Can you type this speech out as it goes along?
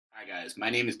Hi, guys. My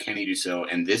name is Kenny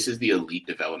Dussault, and this is the Elite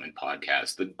Development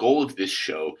Podcast. The goal of this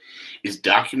show is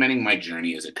documenting my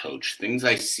journey as a coach, things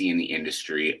I see in the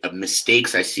industry,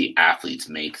 mistakes I see athletes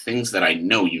make, things that I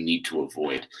know you need to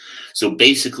avoid. So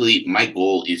basically, my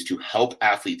goal is to help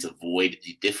athletes avoid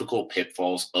the difficult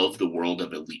pitfalls of the world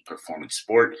of elite performance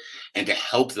sport and to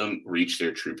help them reach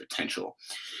their true potential.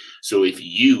 So if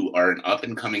you are an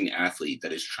up-and-coming athlete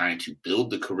that is trying to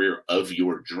build the career of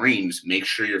your dreams, make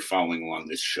sure you're following along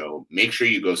this show. Make sure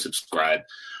you go subscribe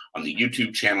on the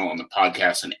YouTube channel, on the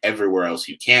podcast, and everywhere else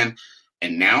you can.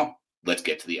 And now, let's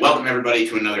get to the Welcome, everybody,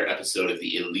 to another episode of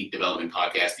the Elite Development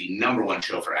Podcast, the number one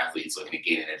show for athletes looking to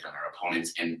gain an edge on their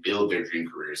opponents and build their dream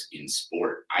careers in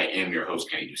sport. I am your host,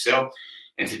 Kenny Dussault,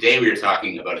 and today we are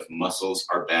talking about if muscles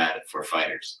are bad for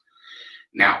fighters.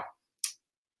 Now,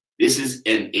 this is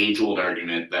an age-old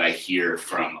argument that I hear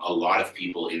from a lot of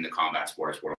people in the combat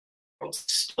sports world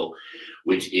still,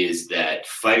 which is that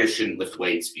fighters shouldn't lift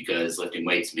weights because lifting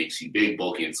weights makes you big,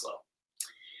 bulky, and slow.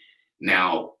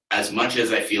 Now, as much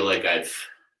as I feel like I've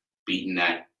beaten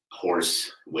that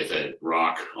horse with a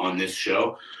rock on this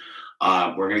show,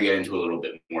 we're going to get into a little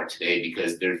bit more today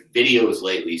because there's videos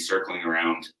lately circling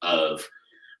around of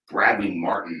Bradley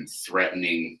Martin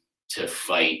threatening to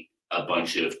fight a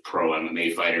bunch of pro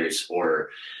MMA fighters or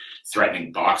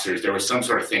threatening boxers. There was some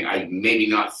sort of thing, maybe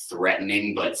not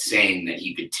threatening, but saying that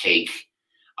he could take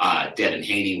Devin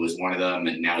Haney was one of them,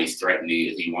 and now he's threatening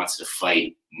if he wants to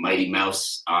fight Mighty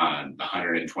Mouse, the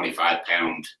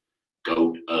 125-pound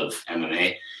goat of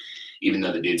MMA, even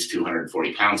though the dude's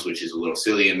 240 pounds, which is a little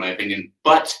silly in my opinion.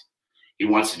 But he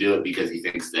wants to do it because he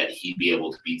thinks that he'd be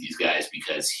able to beat these guys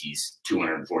because he's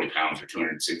 240 pounds or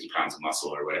 260 pounds of muscle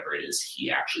or whatever it is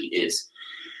he actually is.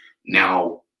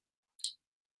 Now,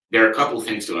 there are a couple of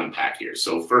things to unpack here.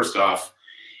 So first off,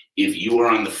 if you are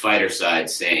on the fighter side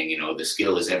saying, the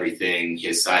skill is everything,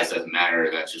 his size doesn't matter,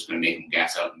 that's just going to make him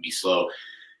gas out and be slow,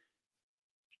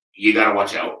 you got to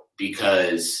watch out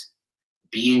because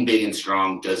being big and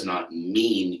strong does not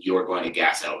mean you're going to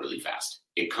gas out really fast.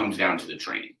 It comes down to the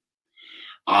training.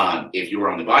 If you were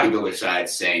on the bodybuilder side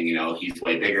saying, he's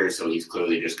way bigger, so he's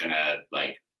clearly just going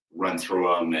to run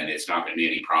through him and it's not going to be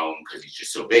any problem because he's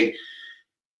just so big.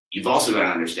 You've also got to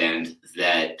understand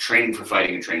that training for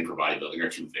fighting and training for bodybuilding are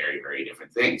two very, very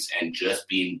different things. And just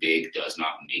being big does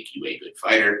not make you a good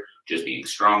fighter. Just being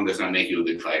strong does not make you a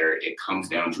good fighter. It comes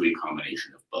down to a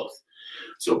combination of both.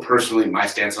 So personally, my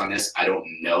stance on this, I don't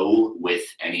know with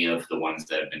any of the ones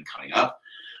that have been coming up.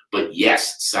 But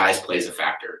yes, size plays a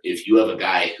factor. If you have a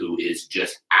guy who is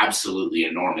just absolutely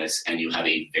enormous and you have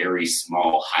a very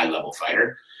small, high-level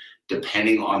fighter,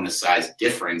 depending on the size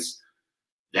difference,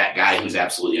 that guy who's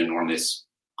absolutely enormous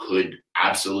could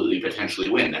absolutely potentially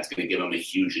win. That's going to give him a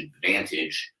huge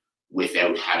advantage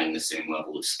without having the same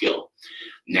level of skill.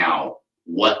 Now,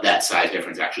 what that size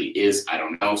difference actually is, I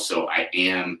don't know. So I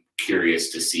am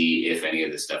curious to see if any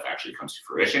of this stuff actually comes to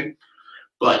fruition.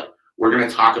 But we're going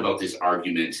to talk about this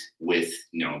argument with,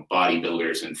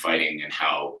 bodybuilders and fighting and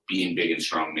how being big and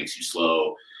strong makes you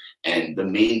slow. And the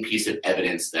main piece of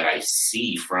evidence that I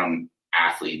see from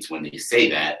athletes when they say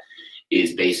that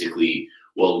is basically,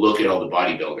 well, look at all the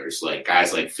bodybuilders, like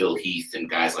guys like Phil Heath and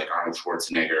guys like Arnold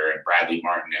Schwarzenegger and Bradley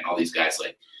Martin and all these guys,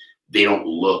 they don't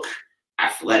look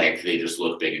athletic. They just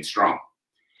look big and strong.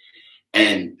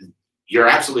 And you're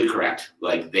absolutely correct.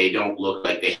 They don't look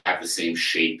like they have the same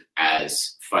shape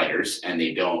as fighters, and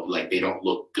they don't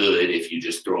look good if you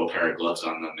just throw a pair of gloves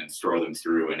on them and throw them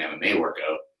through an MMA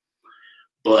workout.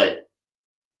 But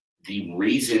the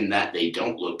reason that they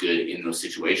don't look good in those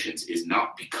situations is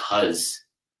not because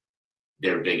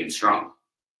they're big and strong.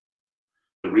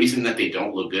 The reason that they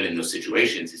don't look good in those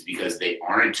situations is because they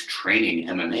aren't training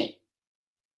MMA.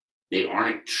 They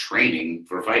aren't training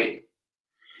for fighting.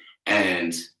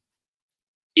 And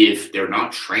if they're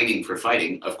not training for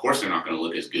fighting, of course they're not going to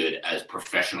look as good as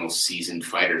professional seasoned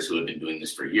fighters who have been doing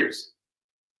this for years.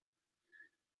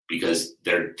 Because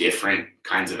they're different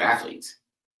kinds of athletes.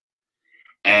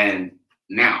 And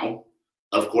now,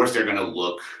 of course, they're going to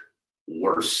look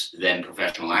worse than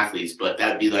professional athletes, but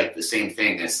that'd be like the same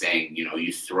thing as saying,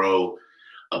 you throw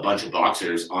a bunch of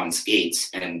boxers on skates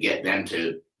and get them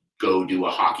to go do a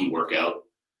hockey workout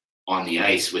on the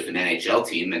ice with an NHL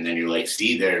team, and then you're like,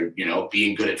 see, they're,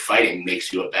 being good at fighting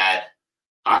makes you a bad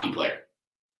hockey player.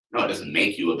 No, it doesn't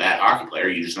make you a bad hockey player.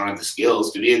 You just don't have the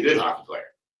skills to be a good hockey player.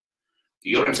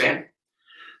 You know what I'm saying?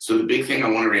 So the big thing I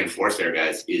want to reinforce there,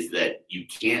 guys, is that you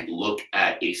can't look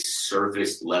at a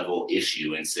surface level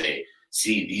issue and say,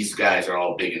 see, these guys are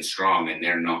all big and strong and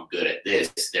they're not good at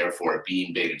this. Therefore,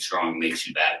 being big and strong makes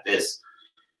you bad at this.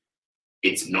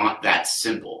 It's not that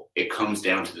simple. It comes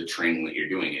down to the training that you're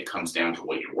doing. It comes down to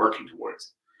what you're working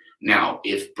towards. Now,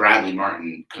 if Bradley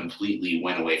Martin completely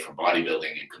went away from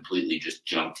bodybuilding and completely just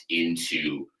jumped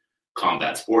into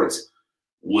combat sports,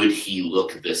 would he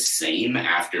look the same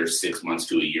after 6 months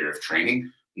to a year of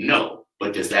training? No.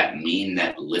 But does that mean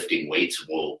that lifting weights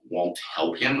won't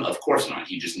help him? Of course not.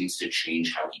 He just needs to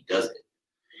change how he does it.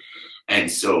 And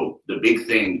so the big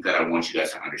thing that I want you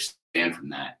guys to understand from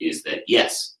that is that,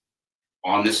 yes,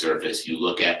 on the surface, you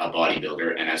look at a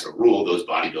bodybuilder, and as a rule, those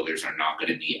bodybuilders are not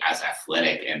going to be as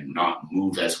athletic and not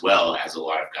move as well as a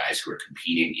lot of guys who are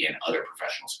competing in other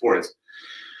professional sports.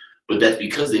 But that's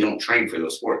because they don't train for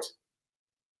those sports.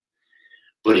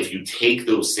 But if you take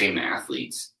those same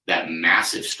athletes, that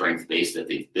massive strength base that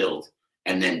they've built,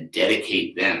 and then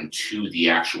dedicate them to the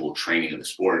actual training of the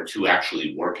sport, to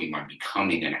actually working on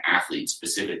becoming an athlete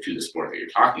specific to the sport that you're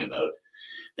talking about,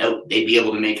 that they'd be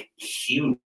able to make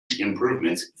huge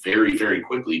improvements very, very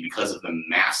quickly because of the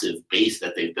massive base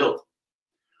that they've built.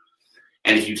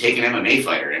 And if you take an MMA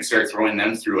fighter and start throwing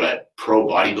them through a pro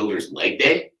bodybuilder's leg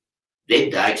day,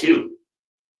 they'd die too.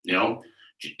 You know,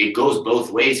 it goes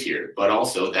both ways here, but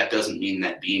also that doesn't mean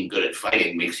that being good at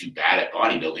fighting makes you bad at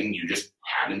bodybuilding. You just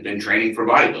haven't been training for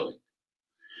bodybuilding.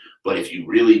 But if you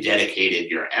really dedicated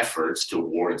your efforts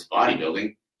towards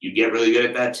bodybuilding, you get really good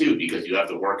at that too, because you have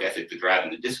the work ethic, the drive,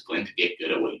 and the discipline to get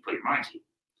good at what you put your mind to.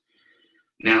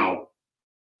 Now,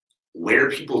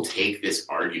 where people take this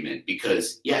argument,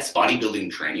 because yes, bodybuilding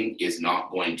training is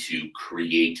not going to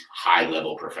create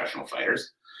high-level professional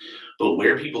fighters, but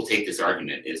where people take this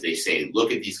argument is they say,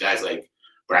 look at these guys like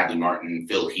Bradley Martin,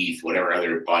 Phil Heath, whatever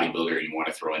other bodybuilder you want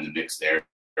to throw in the mix there,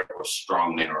 or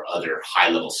strongman or other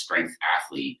high-level strength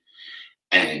athlete,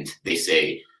 and they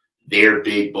say they're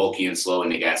big, bulky, and slow,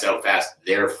 and they gas out fast,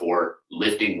 therefore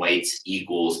lifting weights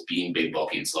equals being big,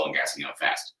 bulky, and slow and gassing out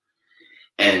fast.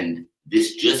 And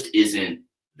this just isn't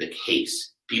the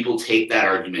case. People take that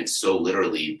argument so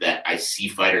literally that I see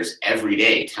fighters every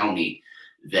day tell me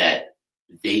that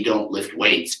they don't lift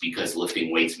weights because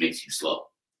lifting weights makes you slow.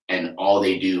 And all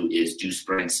they do is do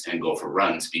sprints and go for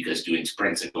runs because doing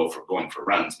sprints and going for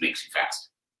runs makes you fast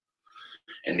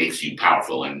and makes you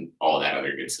powerful and all that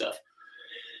other good stuff.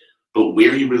 But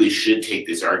where you really should take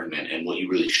this argument and what you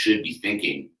really should be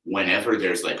thinking whenever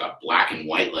there's like a black and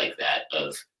white like that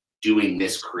of doing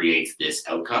this creates this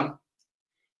outcome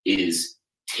is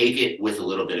take it with a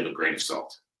little bit of a grain of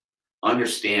salt.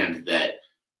 Understand that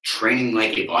training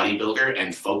like a bodybuilder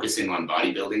and focusing on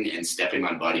bodybuilding and stepping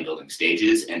on bodybuilding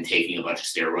stages and taking a bunch of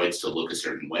steroids to look a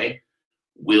certain way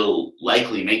will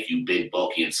likely make you big,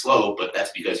 bulky, and slow, but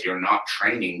that's because you're not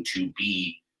training to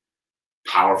be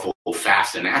powerful,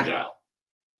 fast, and agile.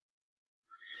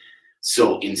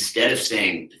 So instead of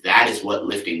saying that is what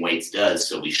lifting weights does,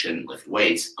 so we shouldn't lift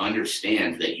weights,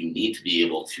 understand that you need to be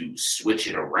able to switch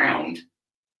it around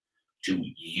to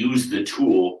use the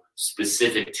tool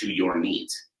specific to your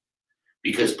needs.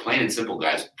 Because plain and simple,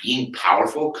 guys, being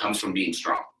powerful comes from being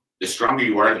strong. The stronger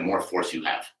you are, the more force you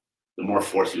have. The more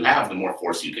force you have, the more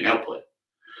force you can output.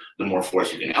 The more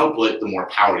force you can output, the more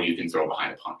power you can throw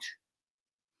behind a punch.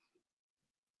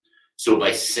 So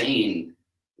by saying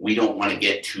we don't want to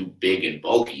get too big and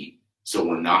bulky, so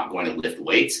we're not going to lift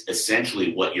weights,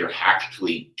 essentially what you're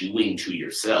actually doing to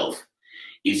yourself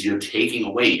is you're taking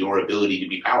away your ability to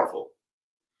be powerful.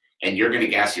 And you're going to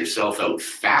gas yourself out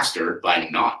faster by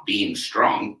not being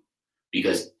strong,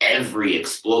 because every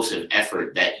explosive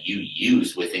effort that you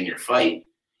use within your fight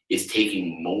is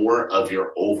taking more of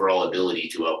your overall ability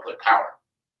to output power.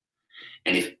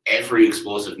 And if every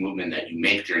explosive movement that you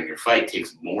make during your fight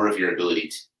takes more of your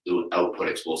ability to output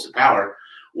explosive power,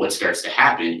 what starts to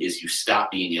happen is you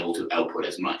stop being able to output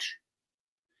as much.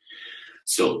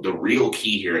 So the real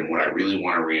key here, and what I really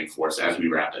want to reinforce as we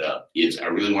wrap it up, is I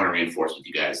really want to reinforce with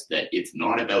you guys that it's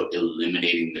not about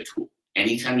eliminating the tool.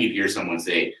 Anytime you hear someone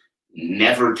say,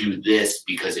 never do this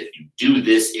because if you do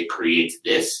this, it creates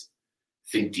this,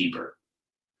 think deeper.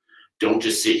 Don't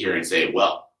just sit here and say,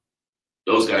 well,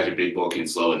 those guys are big, bulky, and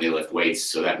slow, and they lift weights,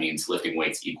 so that means lifting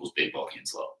weights equals big, bulky, and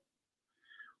slow.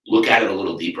 Look at it a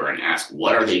little deeper and ask,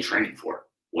 what are they training for?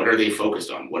 What are they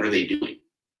focused on? What are they doing?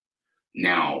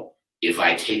 Now, if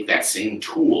I take that same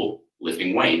tool,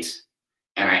 lifting weights,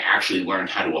 and I actually learn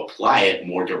how to apply it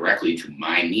more directly to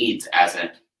my needs as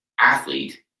an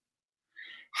athlete,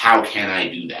 how can I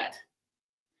do that?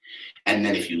 And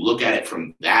then if you look at it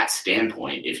from that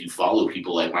standpoint, if you follow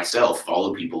people like myself,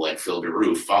 follow people like Phil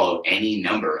Daru, follow any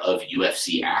number of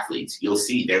UFC athletes, you'll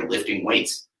see they're lifting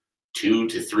weights 2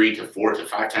 to 3 to 4 to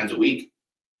 5 times a week.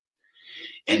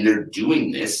 And they're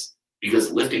doing this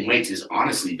because lifting weights is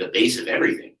honestly the base of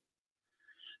everything.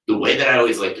 The way that I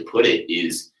always like to put it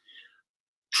is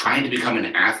trying to become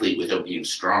an athlete without being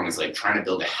strong is like trying to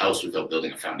build a house without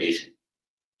building a foundation.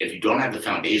 If you don't have the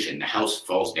foundation, the house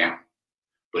falls down.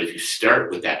 But if you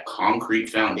start with that concrete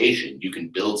foundation, you can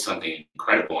build something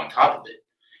incredible on top of it.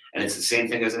 And it's the same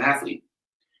thing as an athlete.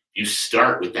 You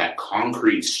start with that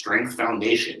concrete strength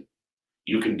foundation,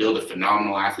 you can build a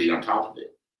phenomenal athlete on top of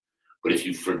it. But if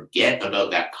you forget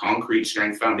about that concrete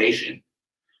strength foundation,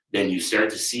 then you start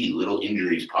to see little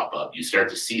injuries pop up. You start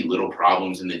to see little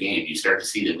problems in the game. You start to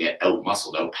see them get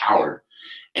out-muscled, out-powered,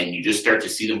 and you just start to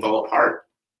see them fall apart.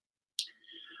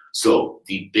 So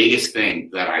the biggest thing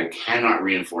that I cannot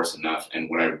reinforce enough, and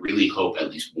what I really hope at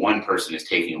least one person is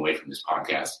taking away from this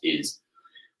podcast, is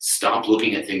stop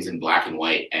looking at things in black and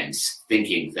white and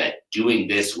thinking that doing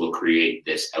this will create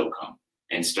this outcome,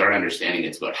 and start understanding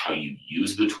it's about how you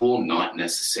use the tool, not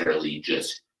necessarily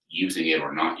just using it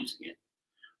or not using it.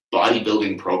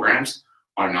 Bodybuilding programs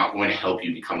are not going to help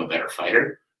you become a better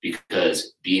fighter,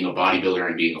 because being a bodybuilder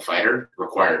and being a fighter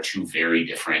require two very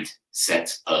different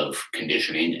sets of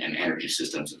conditioning and energy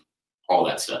systems and all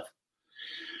that stuff.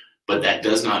 But that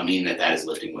does not mean that that is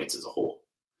lifting weights as a whole.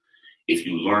 If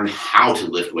you learn how to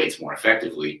lift weights more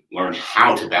effectively, learn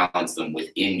how to balance them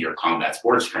within your combat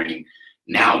sports training,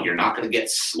 now you're not going to get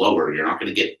slower, you're not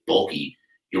going to get bulky,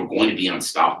 you're going to be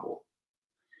unstoppable.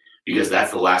 Because that's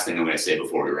the last thing I'm going to say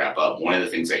before we wrap up. One of the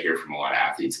things I hear from a lot of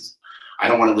athletes is, I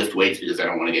don't want to lift weights because I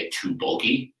don't want to get too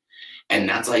bulky. And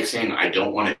that's like saying, I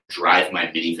don't want to drive my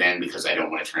minivan because I don't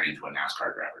want to turn into a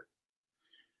NASCAR driver.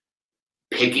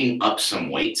 Picking up some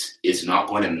weights is not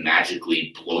going to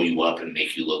magically blow you up and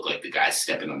make you look like the guy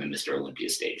stepping on the Mr. Olympia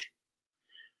stage.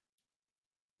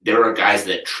 There are guys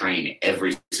that train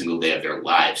every single day of their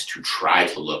lives to try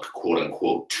to look, quote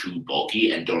unquote, too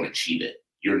bulky and don't achieve it.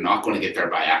 You're not going to get there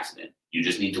by accident. You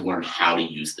just need to learn how to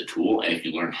use the tool. And if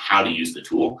you learn how to use the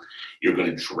tool, you're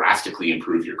going to drastically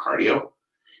improve your cardio.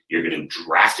 You're going to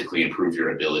drastically improve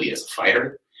your ability as a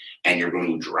fighter. And you're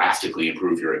going to drastically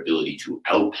improve your ability to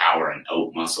outpower and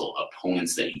outmuscle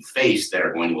opponents that you face that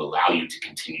are going to allow you to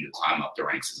continue to climb up the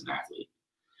ranks as an athlete.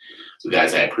 So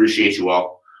guys, I appreciate you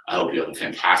all. I hope you have a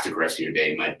fantastic rest of your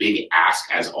day. My big ask,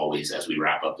 as always, as we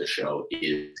wrap up the show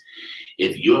is,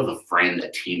 if you have a friend, a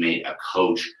teammate, a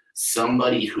coach,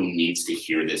 somebody who needs to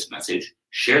hear this message,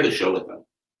 share the show with them.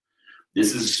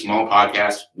 This is a small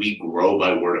podcast. We grow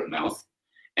by word of mouth.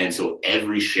 And so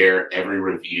every share, every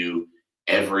review,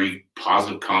 every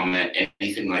positive comment,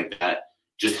 anything like that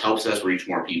just helps us reach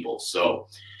more people. So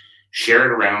share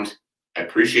it around. I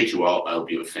appreciate you all. I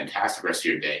hope you have a fantastic rest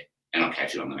of your day, and I'll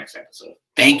catch you on the next episode.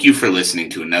 Thank you for listening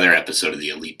to another episode of the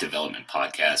Elite Development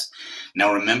Podcast.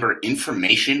 Now remember,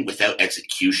 information without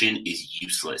execution is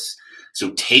useless.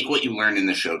 So take what you learned in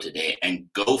the show today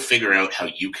and go figure out how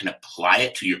you can apply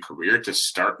it to your career to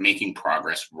start making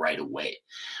progress right away.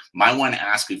 My one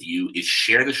ask of you is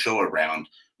share the show around.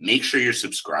 Make sure you're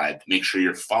subscribed. Make sure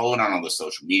you're following on all the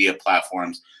social media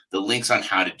platforms. The links on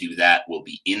how to do that will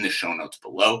be in the show notes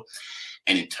below.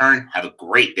 And in turn, have a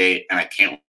great day, and I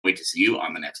can't wait to see you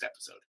on the next episode.